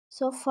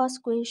So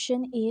first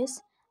question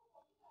is,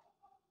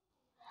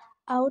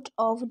 out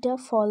of the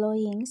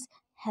following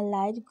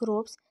halide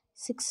groups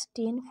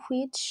 16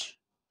 which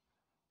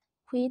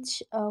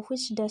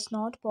does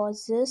not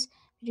possess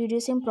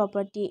reducing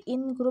property,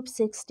 in group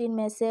 16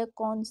 में से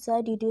कौन सा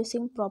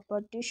reducing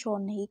property show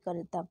नहीं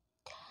करता?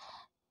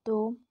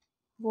 तो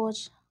वो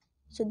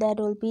so that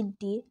will be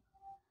D,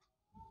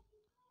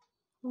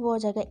 वो हो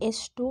जाएगा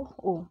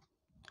H2O.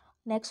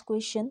 नेक्स्ट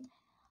क्वेश्चन,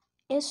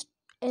 एस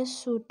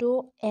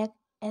एसोटो एक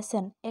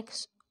एसन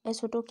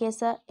एसोटो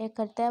कैसा एक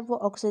करता है? वो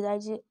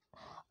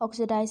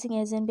ऑक्सीडाइजिंग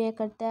एजेंट भी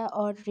करता है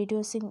और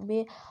रिड्यूसिंग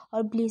भी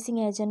और ब्लीचिंग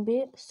एजेंट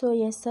भी. सो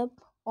ये सब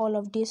ऑल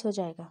ऑफ दिस हो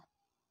जाएगा.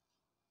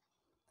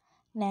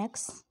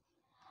 Next,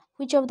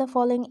 which of the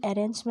following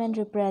arrangement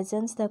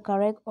represents the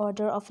correct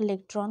order of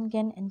electron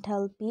gain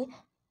enthalpy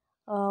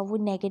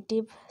with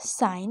negative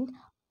sign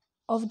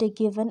of the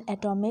given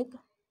atomic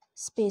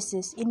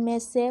species? इनमें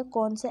से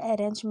कौन सा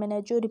अरेंजमेंट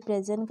है जो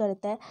रिप्रेजेंट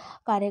करता है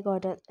correct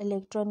order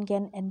electron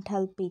gain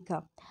enthalpy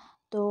का?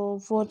 तो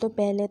वो तो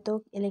पहले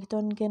तो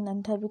इलेक्ट्रॉन गेन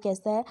एंथैल्पी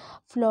कैसा है?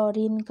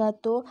 फ्लोरीन का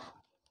तो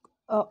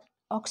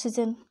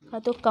ऑक्सीजन का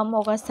तो कम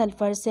होगा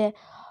सल्फर से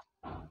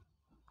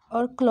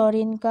और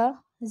क्लोरीन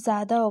का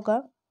ज़्यादा होगा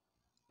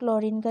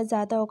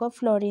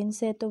फ्लोरीन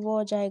से. तो वो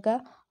हो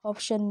जाएगा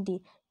ऑप्शन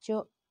डी,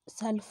 जो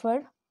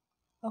सल्फर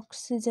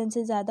ऑक्सीजन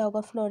से ज़्यादा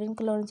होगा, फ्लोरीन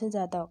क्लोरीन से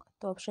ज़्यादा होगा.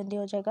 तो ऑप्शन डी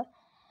हो जाएगा.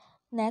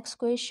 Next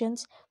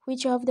questions,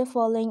 which of the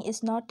following is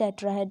not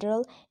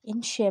tetrahedral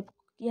in shape?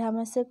 यहाँ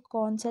में से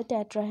कौन सा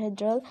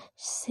टेट्राहेड्रल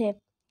शेप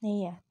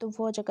नहीं है? तो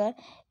वो हो जाएगा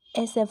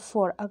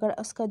SF4. अगर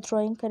उसका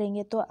ड्राइंग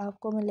करेंगे तो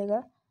आपको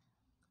मिलेगा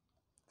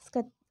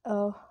इसका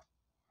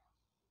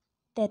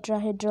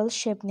टेट्राहेड्रल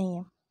शेप नहीं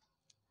है.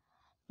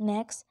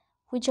 Next,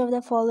 which of the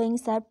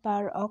followings are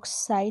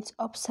पेरोक्साइड्स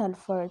of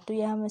sulphur? तो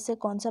यहाँ में से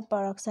कौन सा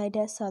पेरोक्साइड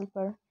है?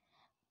 सल्फर.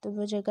 तो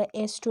वो जगह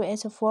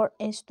H2SO4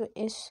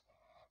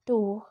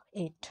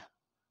 H2S2O8.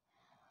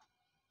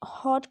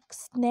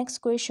 Next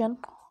question,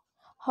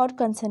 hot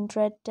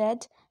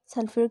concentrated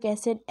sulfuric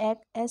acid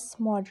act as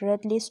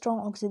moderately strong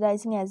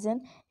oxidizing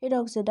agent. It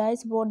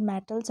oxidizes both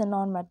metals and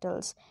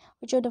non-metals.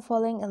 Which of the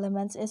following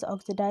elements is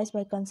oxidized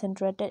by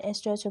concentrated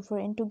H2SO4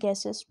 into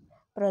gaseous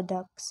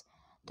products?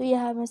 तो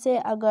यहाँ में से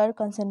अगर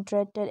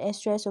concentrated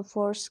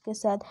H2SO4 के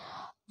साथ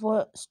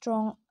वो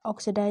strong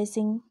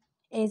oxidizing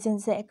agent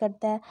से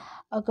करता है,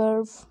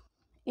 अगर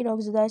it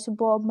oxidize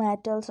both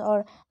metals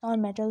और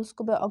non-metals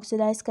को भी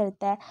oxidize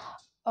करता है,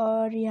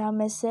 और यहाँ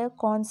में से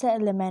कौन सा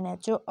एलिमेंट है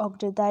जो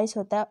ऑक्सीडाइज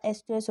होता है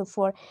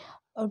H2SO4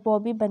 और वो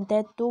भी बनता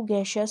है टू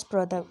गैसियस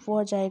प्रोडक्ट? वो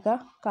हो जाएगा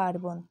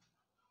carbon.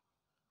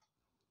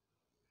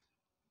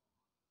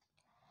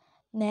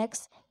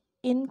 Next,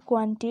 in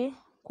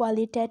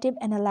qualitative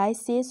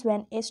analysis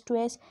when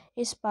H2S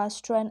is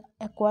passed through an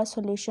aqueous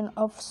solution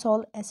of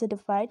salt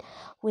acidified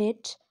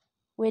with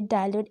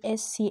dilute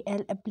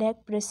HCl, a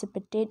black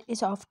precipitate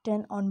is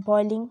often on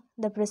boiling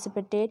the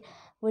precipitate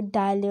with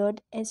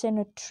dilute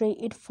HNO3.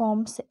 It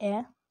forms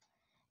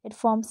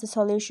a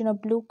solution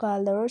of blue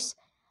colors.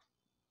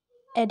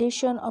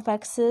 Addition of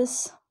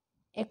excess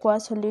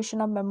aqueous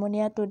solution of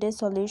ammonia to this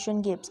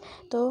solution gives.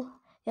 तो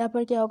यहाँ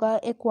पर क्या होगा?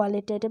 एक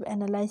qualitative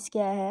analyse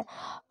किया है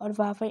और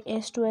वहाँ पर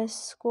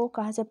H2S को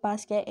कहाँ से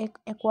पास किया है? एक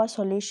एक्वा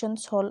सॉल्यूशन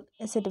सॉल्ट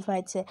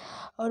एसिडिफाइड से,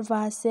 और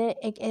वहाँ से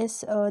एक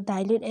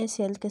डाइल्यूट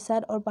HCl के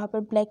साथ, और वहाँ पर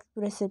ब्लैक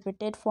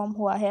प्रेसिपिटेट फॉर्म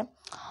हुआ है.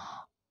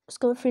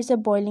 उसको फिर से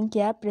बॉइलिंग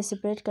किया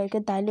प्रेसिपिटेट करके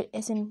डाइल्यूट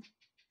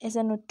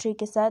SNO3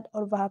 के साथ,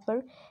 और वहाँ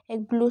पर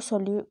एक ब्लू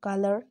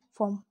कलर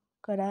फॉर्म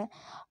करा है.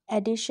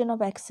 Addition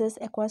of access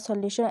aqua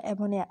solution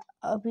ammonia,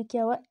 अभी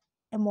क्या हुआ?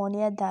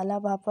 एमोनिया डाला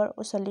वहाँ पर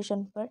उस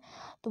सॉल्यूशन पर,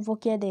 तो वो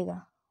क्या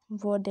देगा?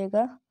 वो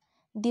देगा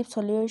डीप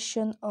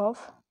सॉल्यूशन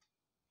ऑफ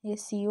ये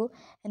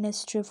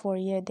CuNH3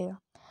 ये देगा.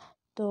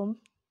 तो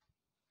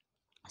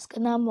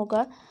इसका नाम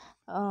होगा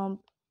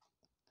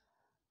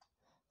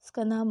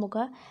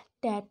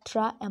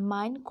tetra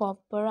amine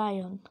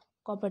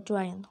copper two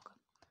ion.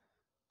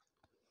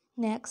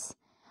 Next,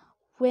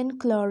 when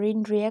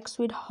chlorine reacts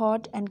with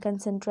hot and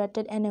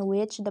concentrated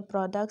NaOH, the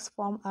products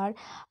formed are.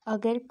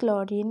 अगर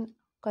क्लोरीन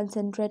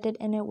concentrated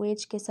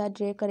NaOH के साथ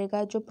रिएक्ट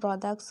करेगा, जो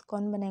प्रोडक्ट्स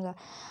कौन बनेगा?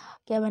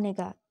 क्या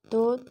बनेगा?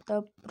 तो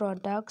the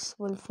products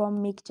will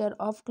form mixture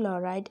of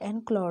chloride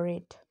and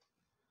chlorate.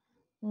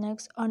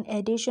 Next, on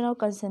addition of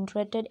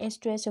concentrated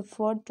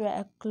H2SO4 to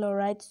a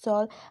chloride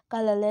salt,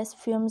 colorless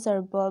fumes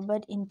are bulb,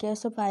 but in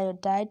case of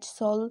iodide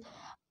salt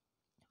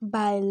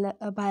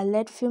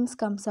violet fumes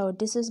comes out.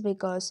 This is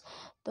because,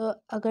 तो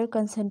अगर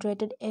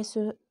concentrated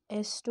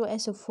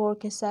H2SO4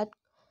 के साथ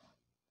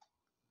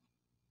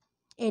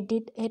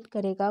add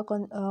करेगा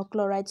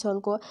chloride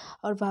salt को,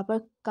 और वहाँ पर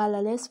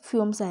colourless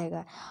fumes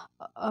आएगा.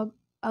 अब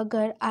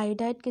अगर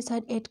आयोडाइड के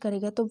साथ ऐड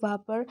करेगा तो वहाँ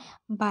पर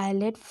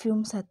वायलेट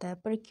फ्यूम्स आता है.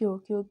 पर क्यों?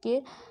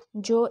 क्योंकि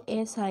जो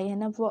SI है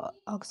ना, वो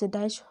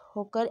ऑक्सीडाइज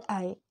होकर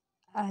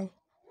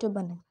तो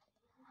बने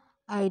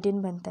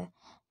आयोडीन बनता है.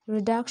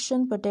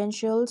 Reduction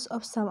potentials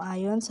of some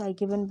ions are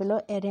given below.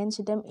 Arrange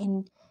them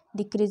in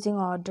decreasing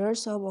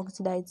orders of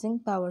oxidizing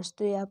powers.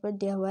 तो यहाँ पर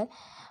दिया हुआ है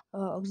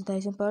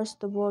oxidizing powers,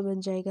 तो वो बन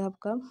जाएगा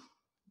आपका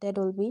दैट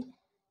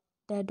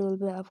विल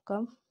बी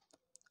आपका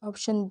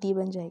ऑप्शन डी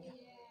बन जाएगा।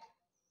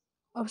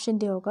 ऑप्शन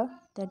डी होगा,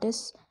 that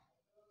is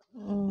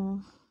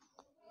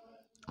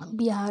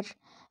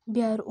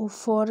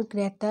BrO4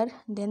 greater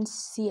than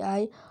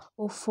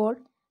CiO4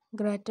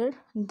 greater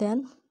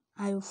than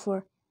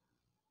IO4।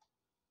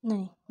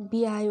 नहीं,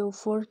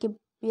 BiO4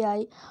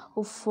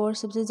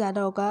 सबसे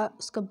ज़्यादा होगा,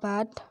 उसके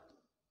बाद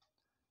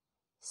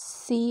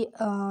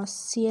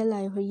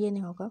ClI ये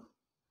नहीं होगा,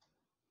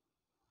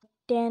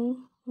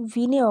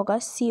 10V नहीं होगा,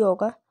 C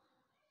होगा,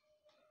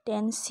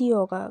 10C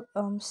होगा,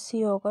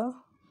 C होगा,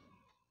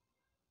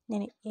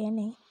 नहीं ये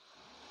नहीं,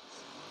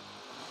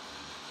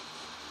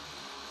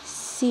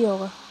 C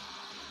होगा,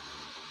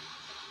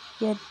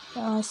 ये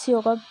C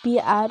होगा।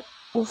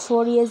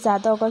 BrO4 ये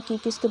ज़्यादा होगा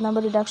क्योंकि इसके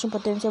नंबर रिडक्शन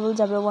पोटेंशियल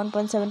जब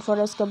 1.74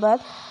 है, उसके बाद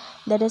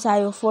दैट इज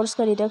IO4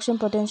 का रिडक्शन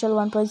पोटेंशियल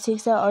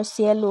 1.6 है और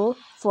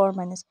ClO4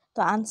 माइनस,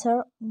 तो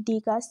आंसर डी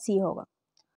का C होगा।